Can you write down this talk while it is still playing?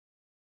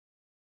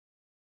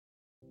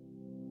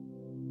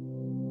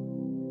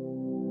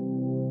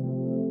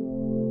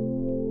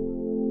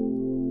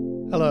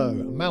Hello,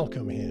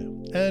 Malcolm here,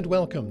 and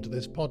welcome to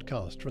this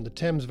podcast from the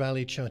Thames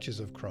Valley Churches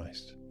of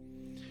Christ.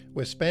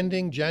 We're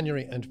spending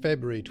January and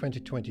February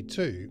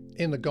 2022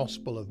 in the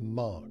Gospel of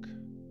Mark.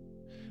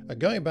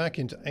 Going back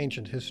into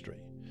ancient history,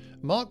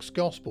 Mark's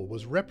Gospel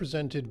was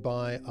represented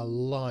by a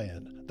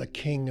lion, the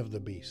king of the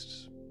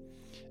beasts.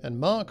 And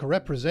Mark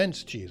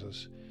represents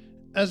Jesus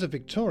as a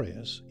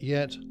victorious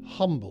yet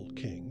humble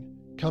king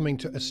coming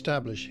to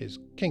establish his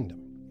kingdom.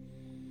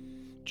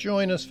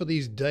 Join us for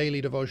these daily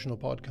devotional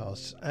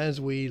podcasts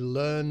as we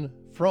learn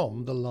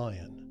from the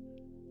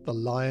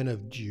Lion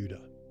of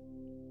Judah.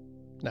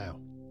 Now,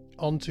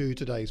 on to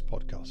today's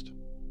podcast.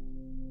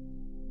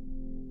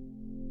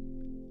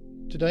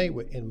 Today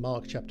we're in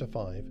Mark chapter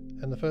 5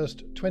 and the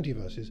first 20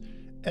 verses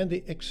and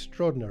the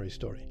extraordinary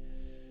story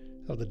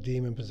of the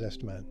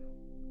demon-possessed man.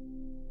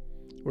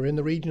 We're in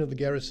the region of the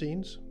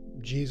Gerasenes.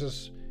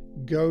 Jesus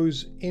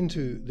goes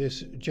into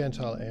this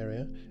Gentile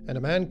area, and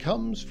a man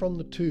comes from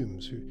the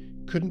tombs who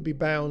couldn't be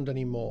bound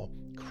anymore,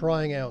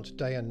 crying out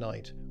day and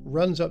night,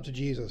 runs up to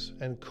Jesus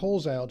and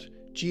calls out,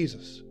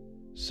 "Jesus,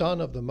 Son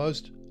of the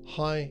Most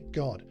High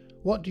God,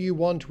 what do you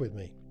want with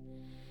me?"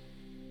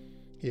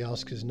 He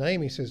asks his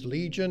name, he says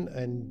Legion,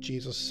 and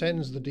Jesus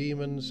sends the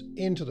demons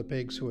into the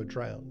pigs who are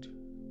drowned.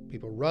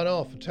 People run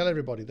off and tell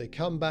everybody. They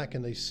come back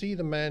and they see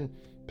the man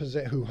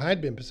who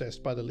had been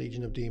possessed by the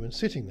legion of demons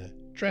sitting there,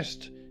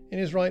 dressed in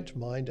his right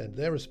mind, and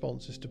their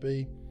response is to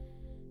be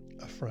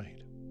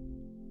afraid.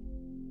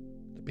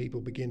 The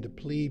people begin to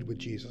plead with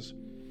Jesus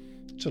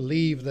to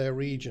leave their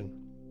region.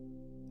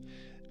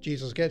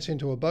 Jesus gets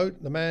into a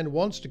boat. The man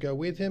wants to go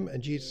with him,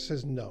 and Jesus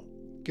says, "No,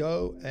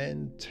 go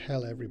and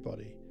tell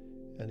everybody."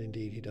 And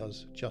indeed, he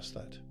does just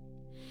that.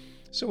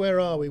 So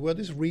where are we? Well,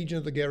 this region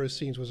of the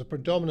Gerasenes was a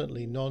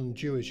predominantly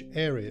non-Jewish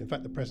area. In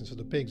fact, the presence of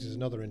the pigs is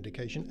another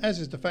indication,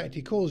 as is the fact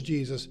he calls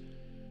Jesus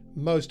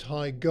Most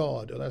High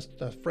God. That's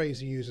the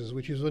phrase he uses,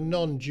 which is a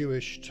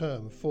non-Jewish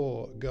term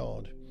for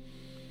God.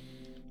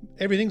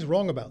 Everything's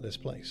wrong about this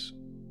place.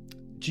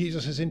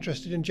 Jesus is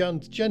interested in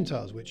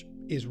Gentiles, which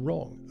is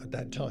wrong at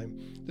that time.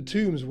 The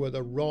tombs were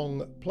the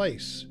wrong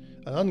place,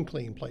 an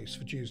unclean place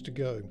for Jews to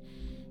go.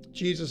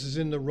 Jesus is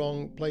in the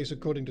wrong place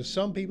according to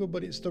some people,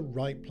 but it's the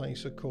right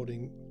place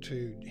according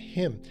to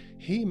him.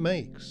 He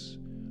makes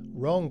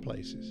wrong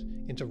places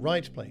into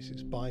right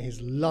places by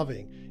his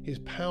loving, his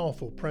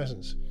powerful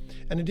presence.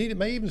 And indeed, it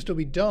may even still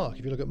be dark.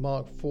 If you look at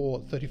Mark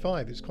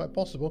 4:35, it's quite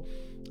possible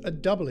a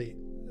doubly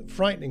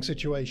frightening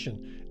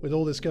situation with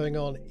all this going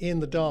on in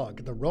the dark,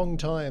 at the wrong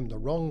time, the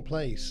wrong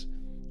place,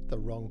 the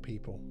wrong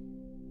people,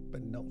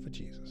 but not for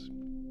Jesus.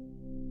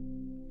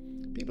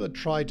 People had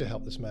tried to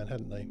help this man,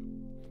 hadn't they?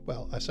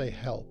 Well, I say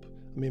help.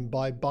 I mean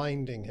by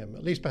binding him,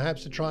 at least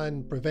perhaps to try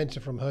and prevent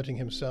him from hurting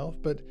himself,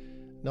 but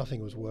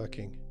nothing was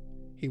working.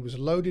 He was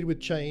loaded with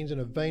chains in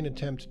a vain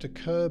attempt to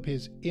curb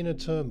his inner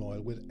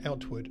turmoil with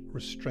outward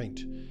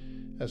restraint,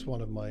 as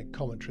one of my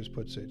commentaries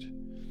puts it.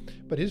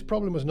 But his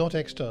problem was not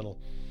external,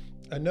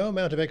 and no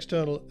amount of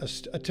external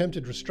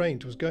attempted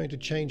restraint was going to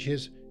change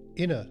his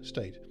inner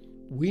state.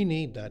 We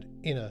need that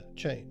inner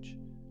change.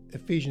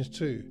 Ephesians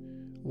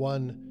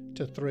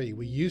 2:1-3.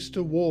 We used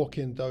to walk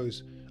in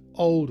those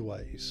old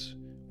ways.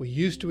 We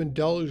used to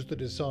indulge the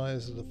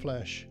desires of the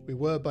flesh. We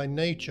were by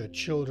nature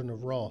children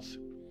of wrath.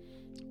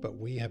 But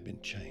we have been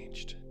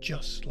changed,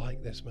 just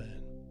like this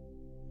man.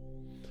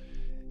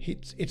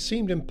 It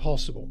seemed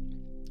impossible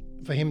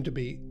for him to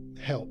be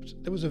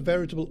helped. There was a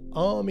veritable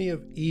army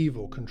of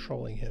evil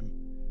controlling him.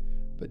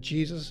 But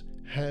Jesus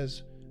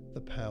has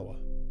the power.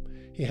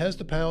 He has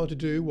the power to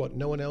do what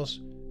no one else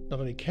not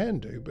only can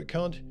do, but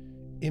can't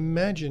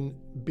imagine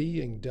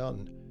being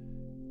done.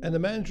 And the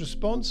man's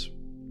response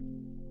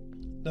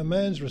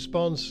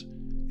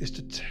is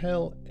to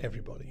tell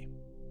everybody.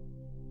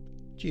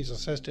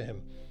 Jesus says to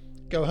him,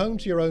 "Go home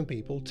to your own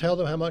people, tell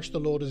them how much the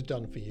Lord has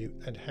done for you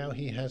and how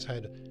he has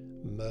had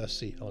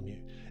mercy on you."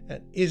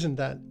 And isn't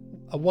that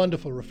a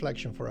wonderful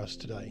reflection for us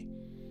today?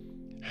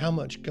 How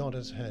much God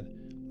has had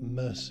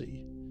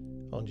mercy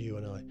on you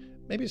and I.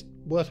 Maybe it's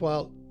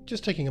worthwhile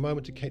just taking a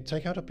moment to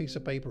take out a piece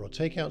of paper or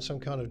take out some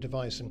kind of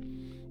device and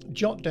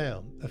jot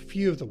down a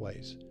few of the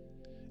ways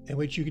in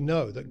which you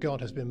know that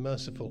God has been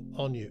merciful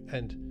on you,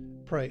 and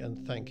pray and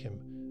thank him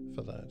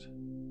for that.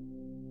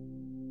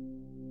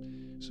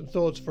 Some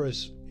thoughts for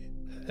us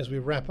as we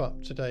wrap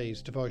up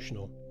today's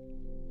devotional.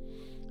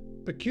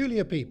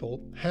 Peculiar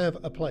people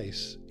have a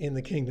place in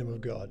the kingdom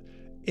of God.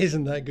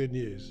 Isn't that good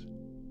news?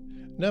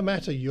 No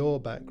matter your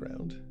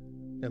background,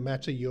 no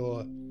matter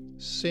your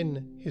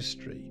sin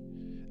history,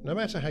 no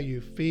matter how you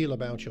feel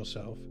about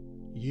yourself,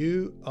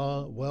 you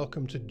are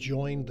welcome to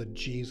join the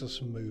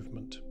Jesus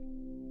movement.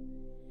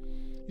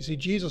 You see,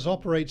 Jesus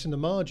operates in the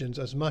margins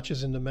as much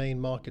as in the main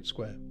market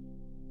square.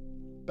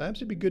 Perhaps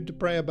it'd be good to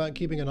pray about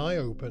keeping an eye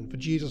open for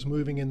Jesus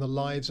moving in the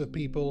lives of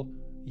people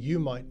you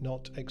might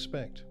not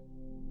expect.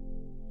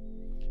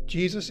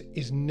 Jesus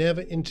is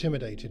never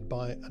intimidated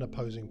by an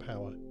opposing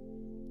power.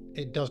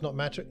 It does not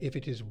matter if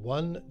it is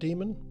one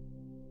demon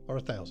or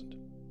 1,000.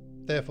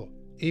 Therefore,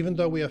 even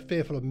though we are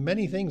fearful of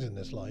many things in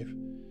this life,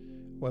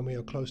 when we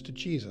are close to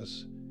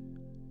Jesus,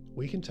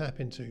 we can tap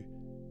into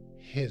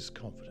His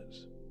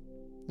confidence.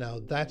 Now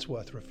that's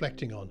worth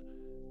reflecting on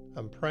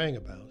and praying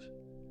about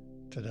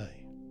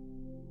today.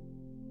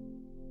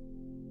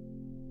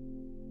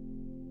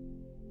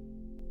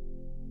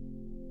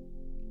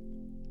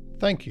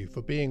 Thank you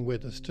for being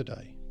with us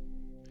today.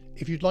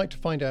 If you'd like to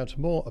find out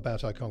more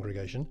about our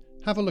congregation,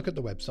 have a look at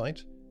the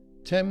website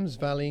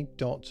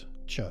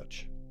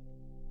thamesvalley.church.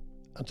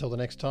 Until the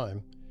next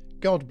time,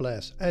 God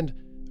bless, and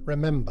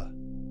remember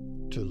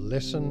to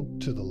listen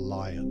to the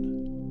lion.